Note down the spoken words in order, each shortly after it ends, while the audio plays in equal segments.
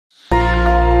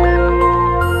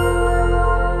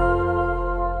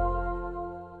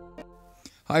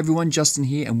everyone, Justin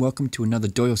here and welcome to another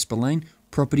Doyle Spillane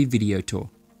property video tour.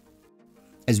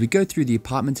 As we go through the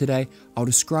apartment today, I'll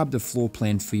describe the floor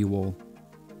plan for you all.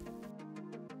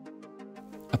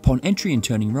 Upon entry and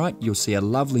turning right, you'll see a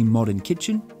lovely modern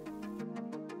kitchen.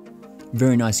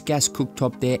 Very nice gas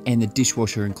cooktop there and the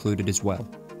dishwasher included as well.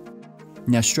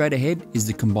 Now straight ahead is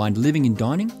the combined living and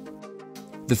dining.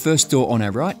 The first door on our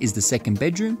right is the second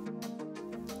bedroom.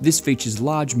 This features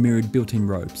large mirrored built-in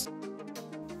robes.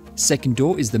 Second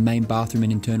door is the main bathroom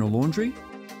and internal laundry.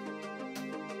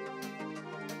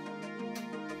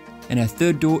 And our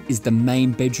third door is the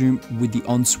main bedroom with the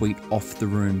ensuite off the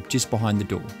room, just behind the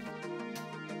door.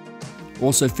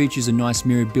 Also features a nice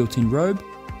mirrored built-in robe,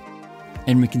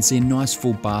 and we can see a nice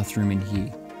full bathroom in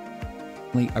here.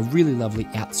 A really lovely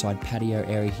outside patio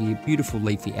area here, beautiful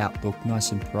leafy outlook,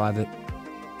 nice and private.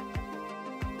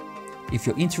 If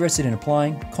you're interested in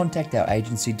applying, contact our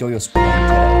agency Doyle Spillane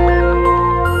Pty Ltd.